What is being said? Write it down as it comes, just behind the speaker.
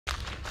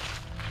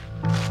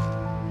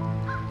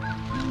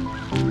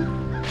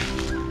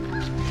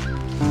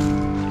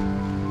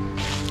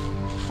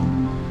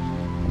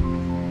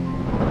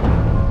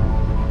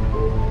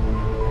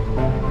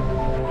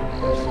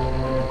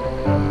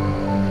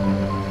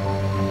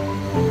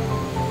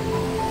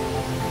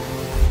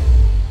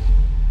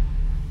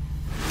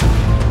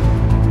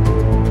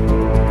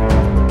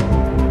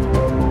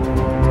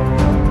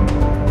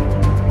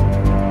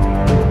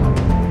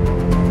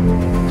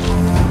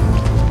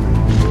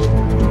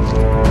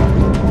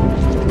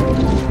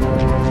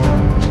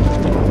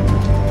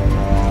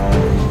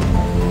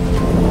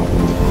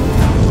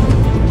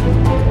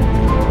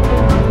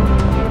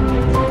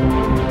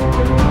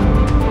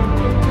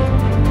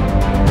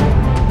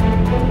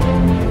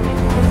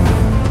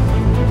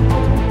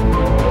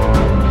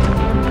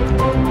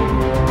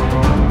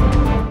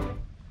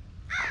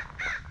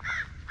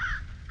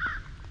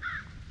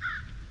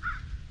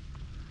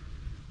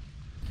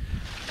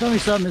Tell me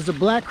something, is a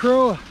black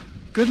crow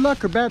good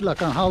luck or bad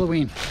luck on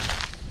Halloween?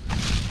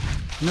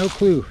 No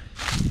clue.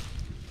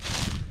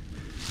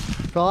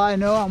 For all I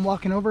know, I'm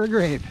walking over a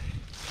grave.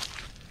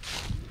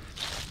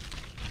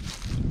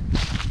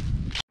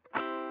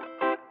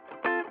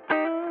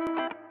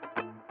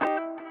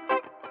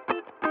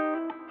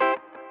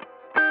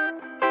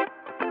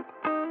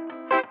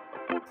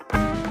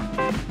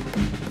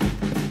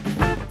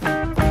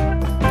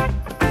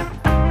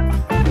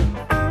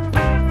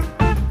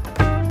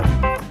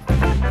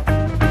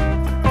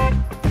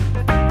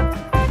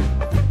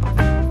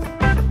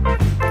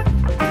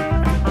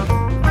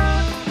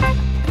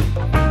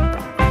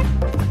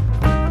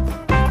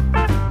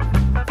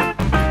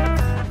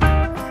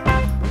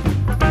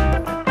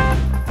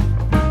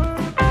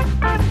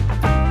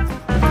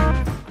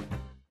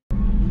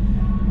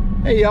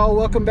 Hey y'all,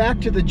 welcome back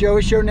to the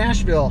Joey Show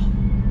Nashville.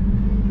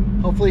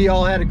 Hopefully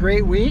y'all had a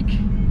great week,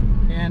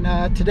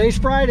 and today's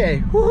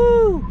Friday.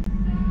 Woohoo!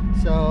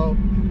 So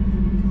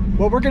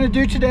what we're going to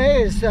do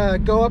today is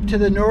go up to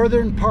the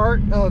northern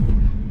part of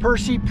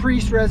Percy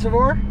Priest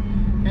Reservoir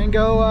and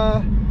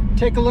go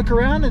take a look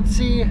around and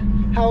see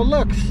how it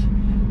looks.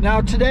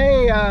 Now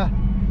today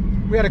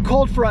we had a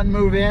cold front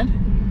move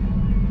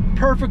in.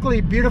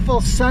 Perfectly beautiful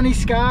sunny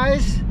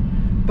skies,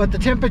 but the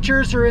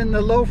temperatures are in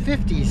the low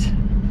 50s.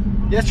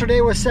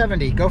 Yesterday was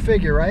 70, go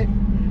figure, right?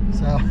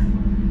 So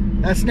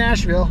that's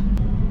Nashville.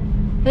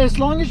 Hey, as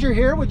long as you're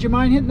here, would you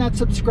mind hitting that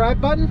subscribe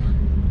button?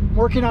 I'm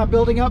working on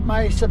building up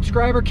my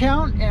subscriber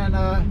count,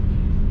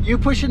 and you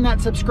pushing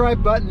that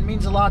subscribe button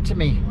means a lot to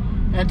me.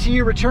 And to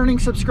you returning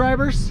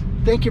subscribers,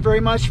 thank you very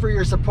much for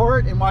your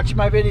support and watching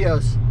my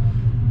videos.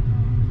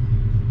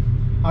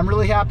 I'm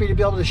really happy to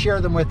be able to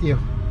share them with you.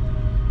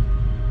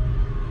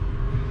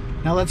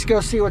 Now let's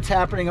go see what's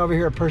happening over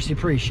here at Percy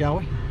Priest, shall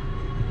we?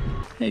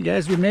 Hey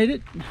guys, we made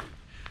it.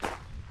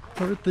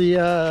 We're at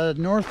the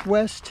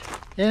northwest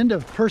end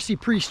of Percy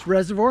Priest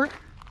Reservoir.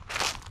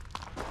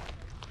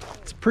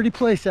 It's a pretty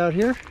place out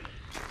here.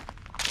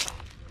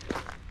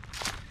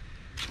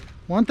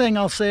 One thing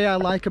I'll say I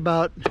like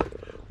about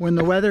when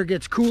the weather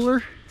gets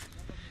cooler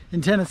in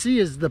Tennessee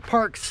is the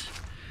parks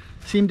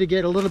seem to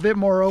get a little bit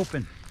more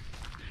open.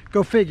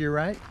 Go figure,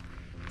 right?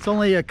 It's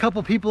only a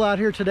couple people out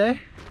here today.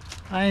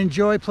 I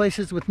enjoy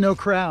places with no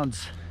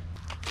crowds.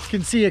 You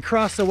can see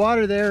across the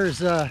water there is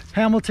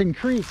Hamilton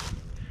Creek,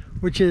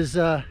 which is,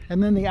 and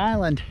then the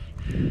island.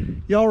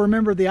 Y'all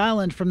remember the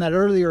island from that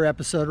earlier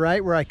episode,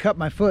 right? Where I cut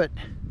my foot.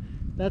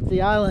 That's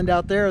the island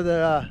out there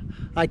that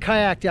I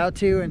kayaked out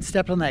to and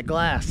stepped on that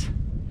glass.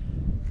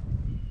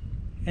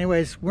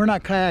 Anyways, we're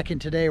not kayaking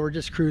today, we're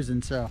just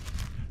cruising, so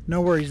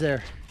no worries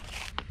there.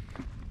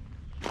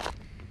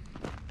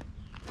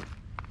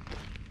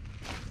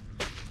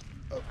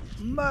 Oh,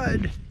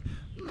 mud,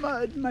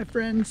 mud, my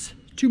friends,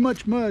 too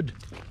much mud.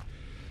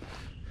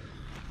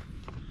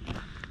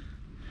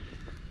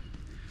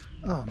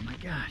 Oh my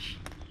gosh,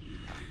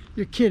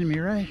 you're kidding me,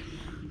 right?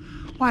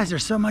 Why is there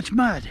so much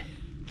mud?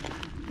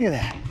 Look at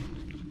that.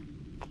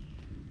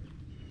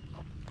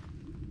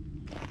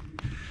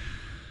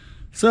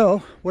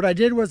 So what I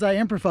did was I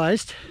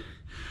improvised.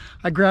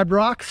 I grabbed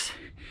rocks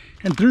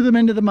and threw them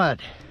into the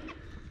mud.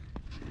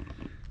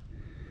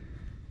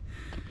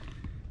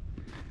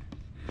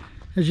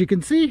 As you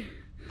can see,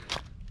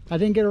 I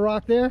didn't get a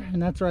rock there,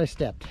 and that's where I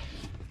stepped.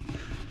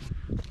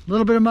 A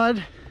little bit of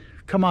mud,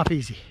 come off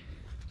easy.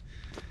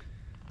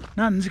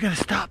 Nothing's gonna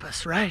stop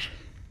us, right?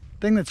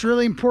 Thing that's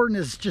really important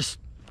is just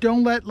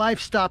don't let life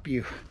stop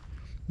you.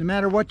 No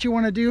matter what you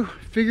want to do,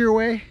 figure a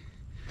way,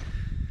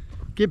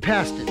 get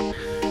past it.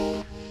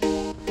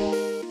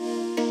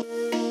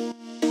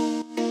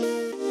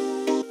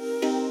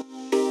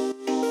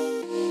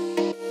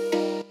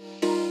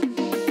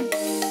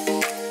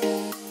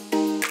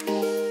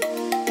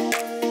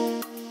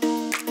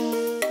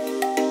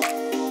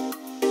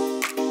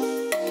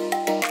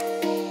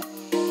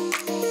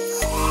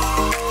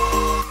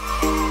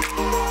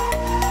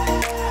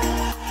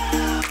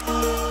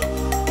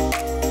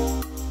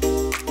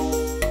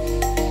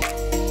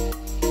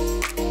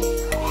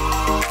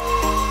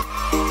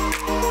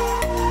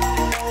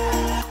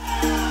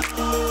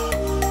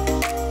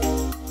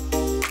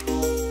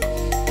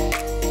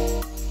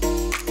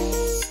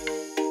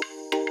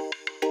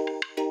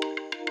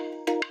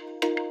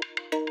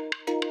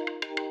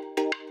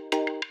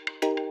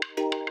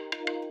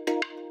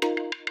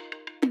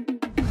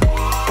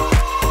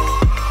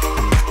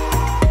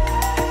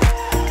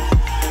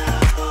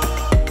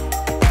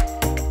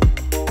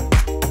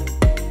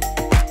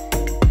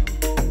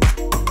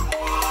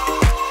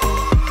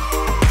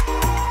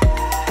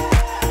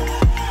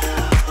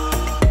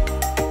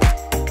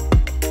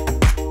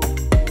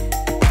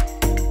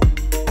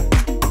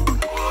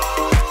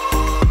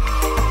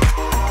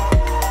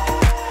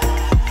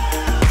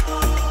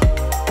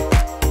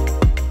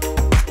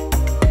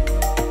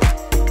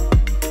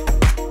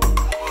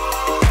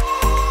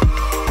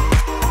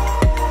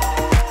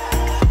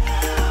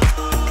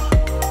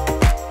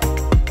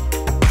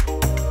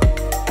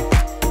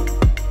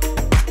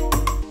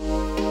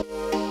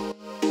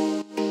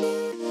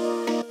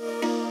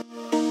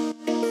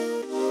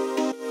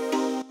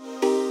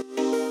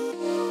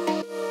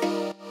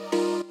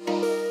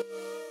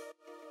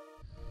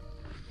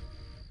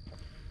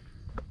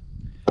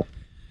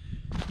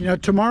 You know,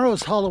 tomorrow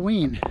is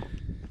Halloween,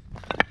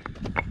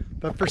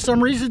 but for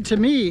some reason to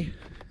me,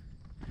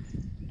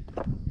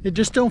 it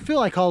just don't feel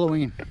like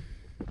Halloween.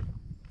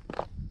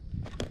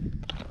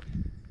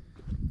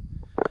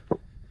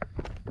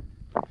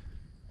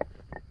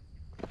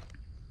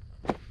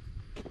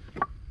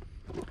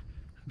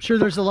 I'm sure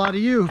there's a lot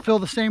of you who feel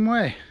the same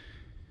way.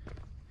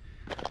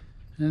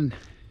 And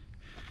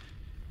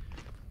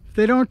if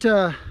they don't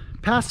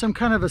pass some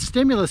kind of a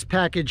stimulus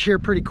package here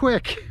pretty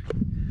quick,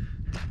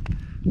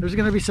 there's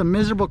going to be some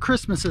miserable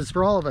Christmases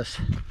for all of us.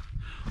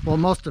 Well,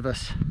 most of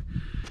us.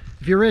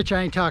 If you're rich,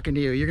 I ain't talking to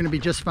you. You're going to be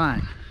just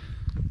fine.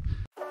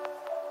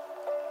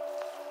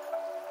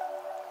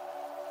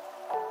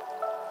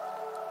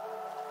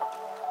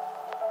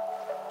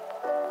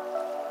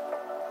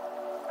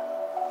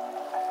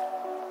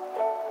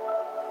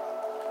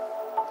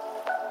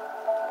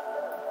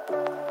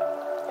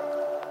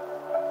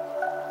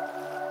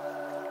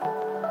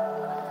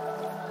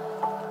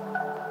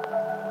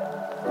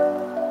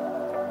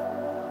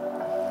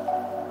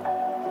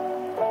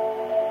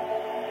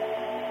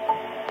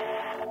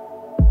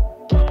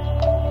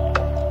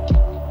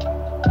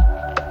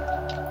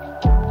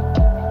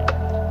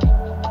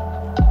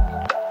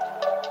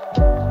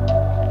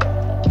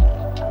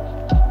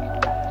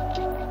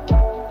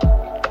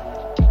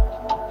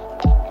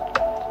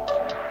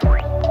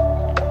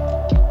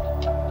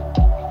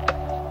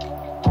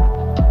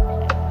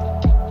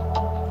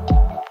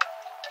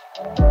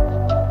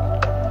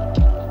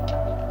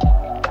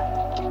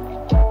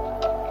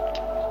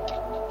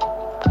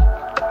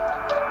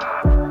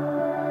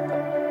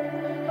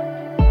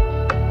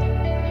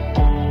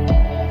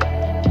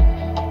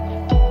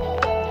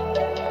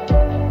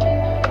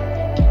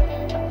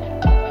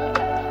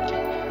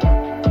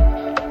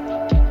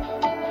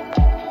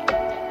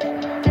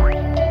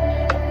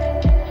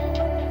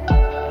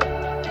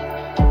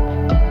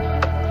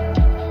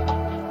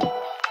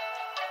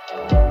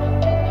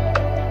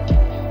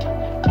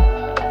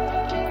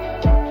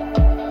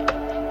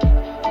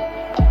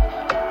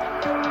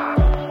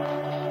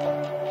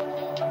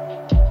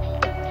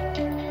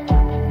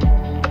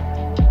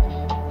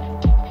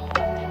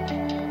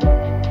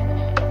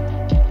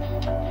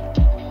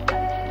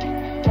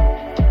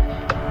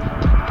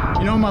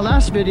 In my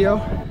last video,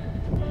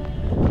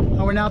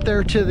 I went out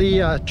there to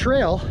the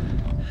trail,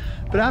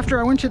 but after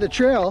I went to the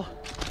trail,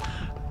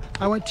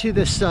 I went to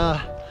this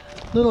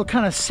little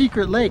kind of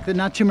secret lake that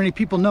not too many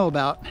people know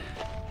about.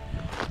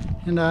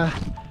 And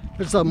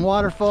there's some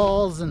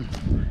waterfalls, and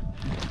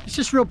it's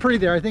just real pretty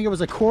there. I think it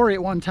was a quarry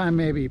at one time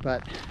maybe,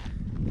 but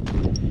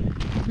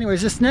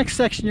anyways, this next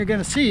section you're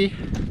gonna see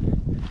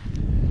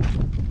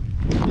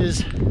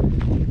is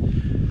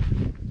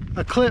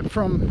a clip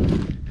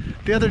from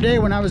the other day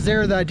when I was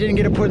there that I didn't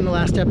get to put in the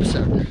last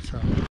episode. So.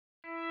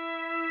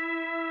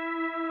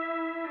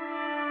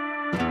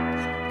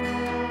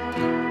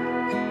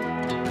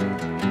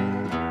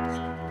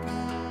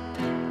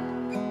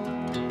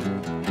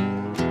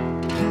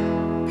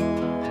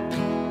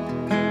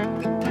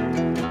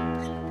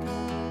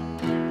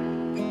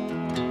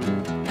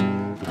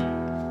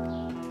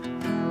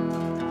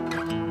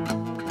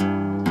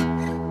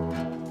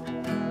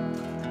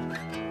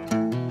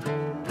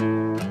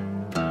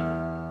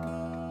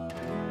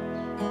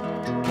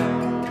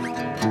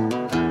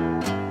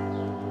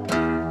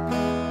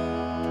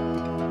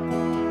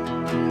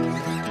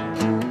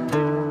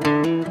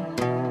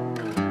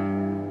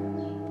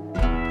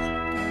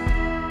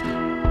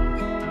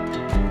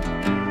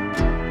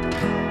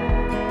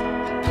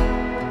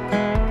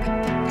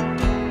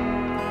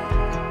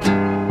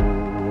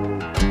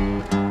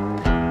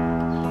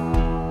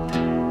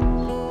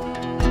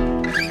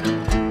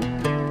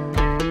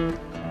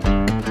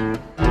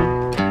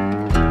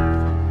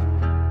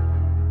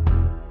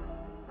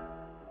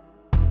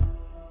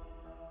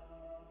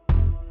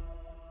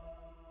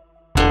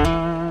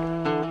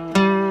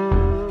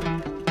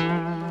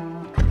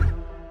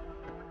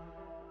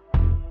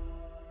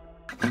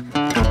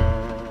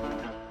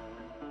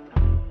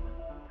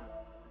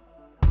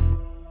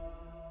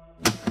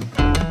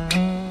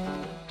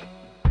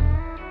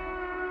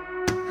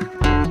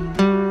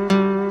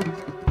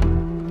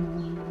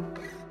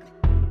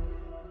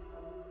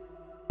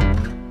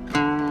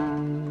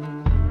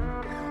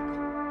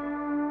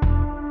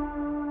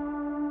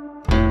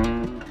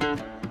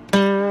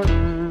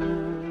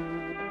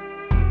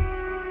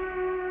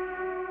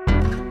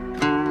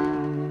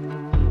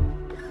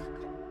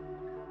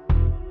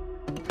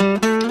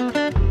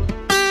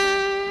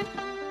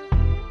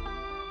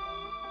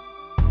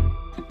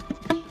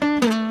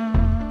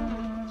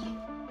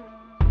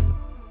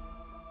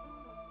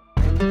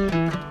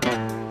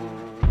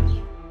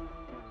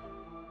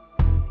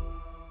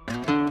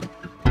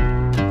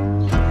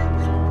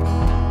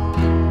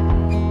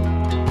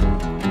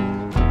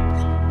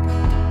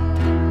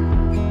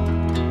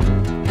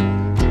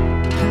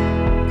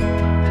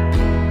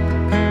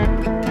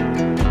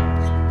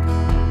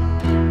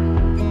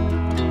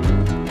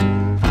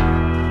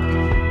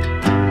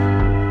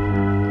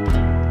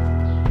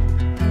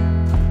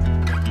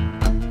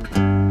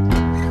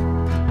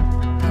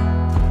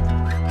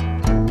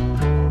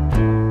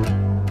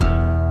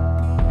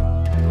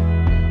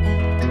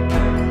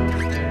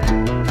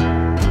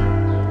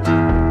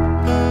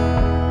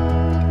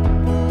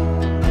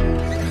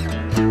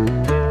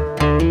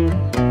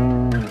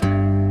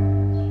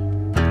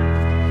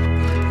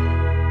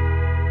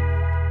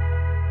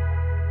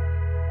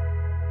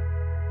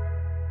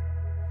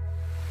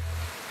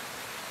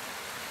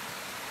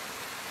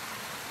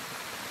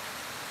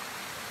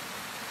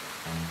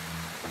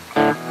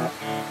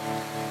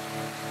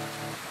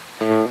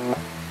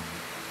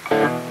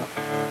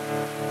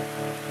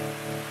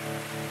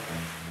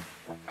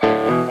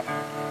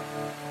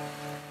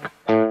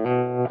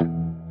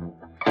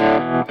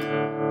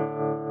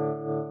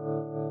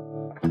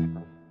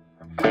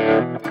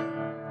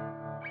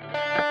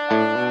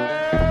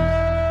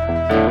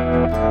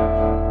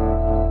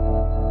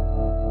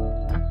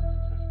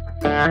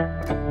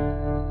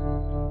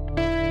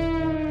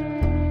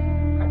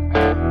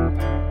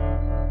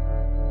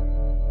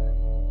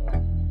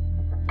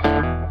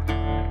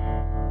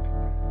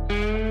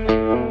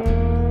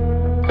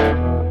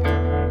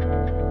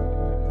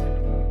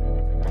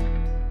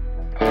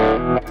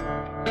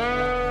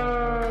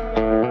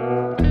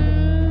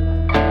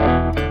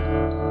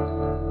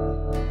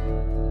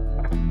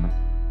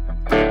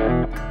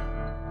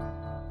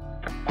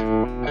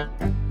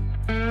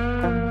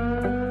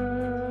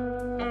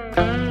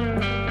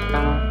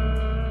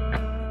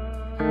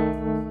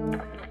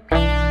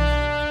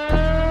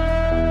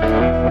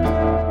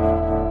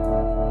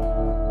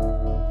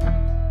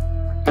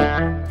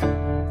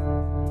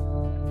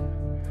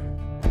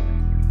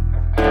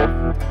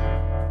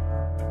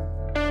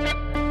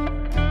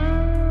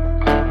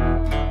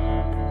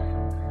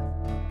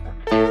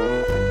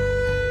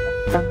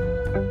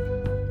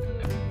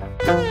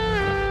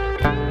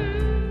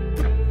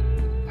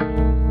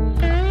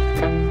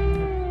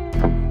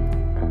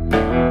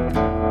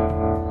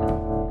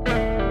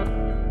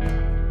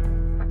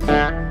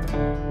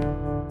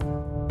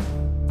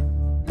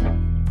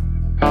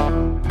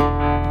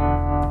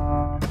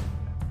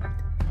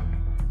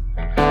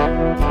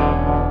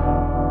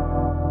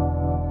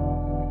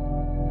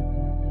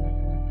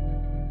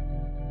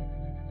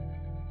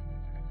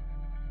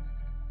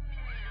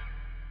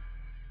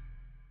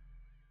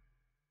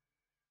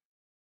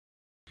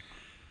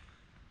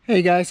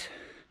 Hey guys,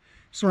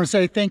 just want to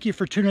say thank you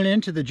for tuning in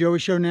to the Joey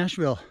Show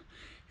Nashville,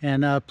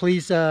 and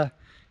please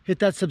hit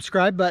that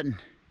subscribe button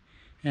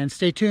and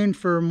stay tuned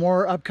for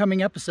more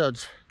upcoming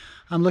episodes.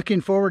 I'm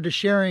looking forward to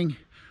sharing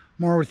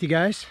more with you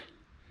guys.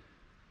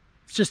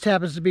 It just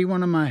happens to be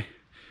one of my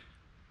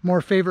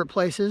more favorite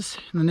places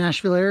in the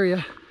Nashville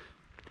area,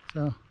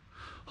 so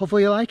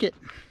hopefully you like it.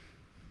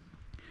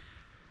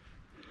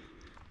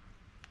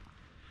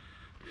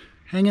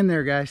 Hang in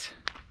there, guys.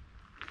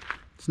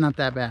 It's not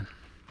that bad.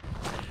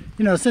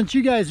 You know, since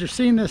you guys are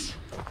seeing this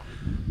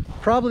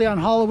probably on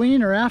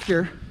Halloween or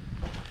after,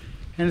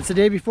 and it's the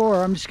day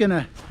before, I'm just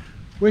gonna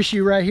wish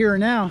you right here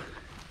and now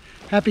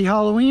happy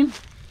Halloween,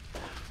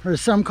 or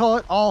as some call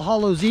it, All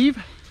Hallows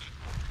Eve.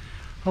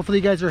 Hopefully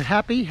you guys are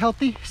happy,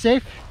 healthy,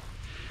 safe,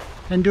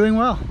 and doing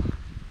well.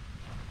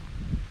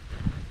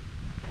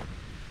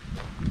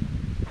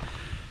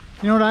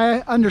 You know what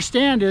I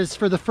understand is,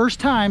 for the first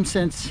time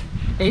since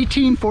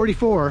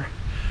 1844,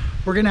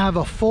 we're gonna have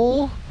a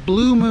full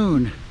blue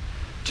moon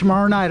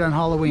tomorrow night on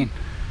Halloween.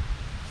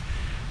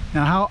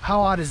 Now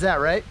how odd is that,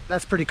 right?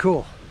 That's pretty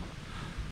cool.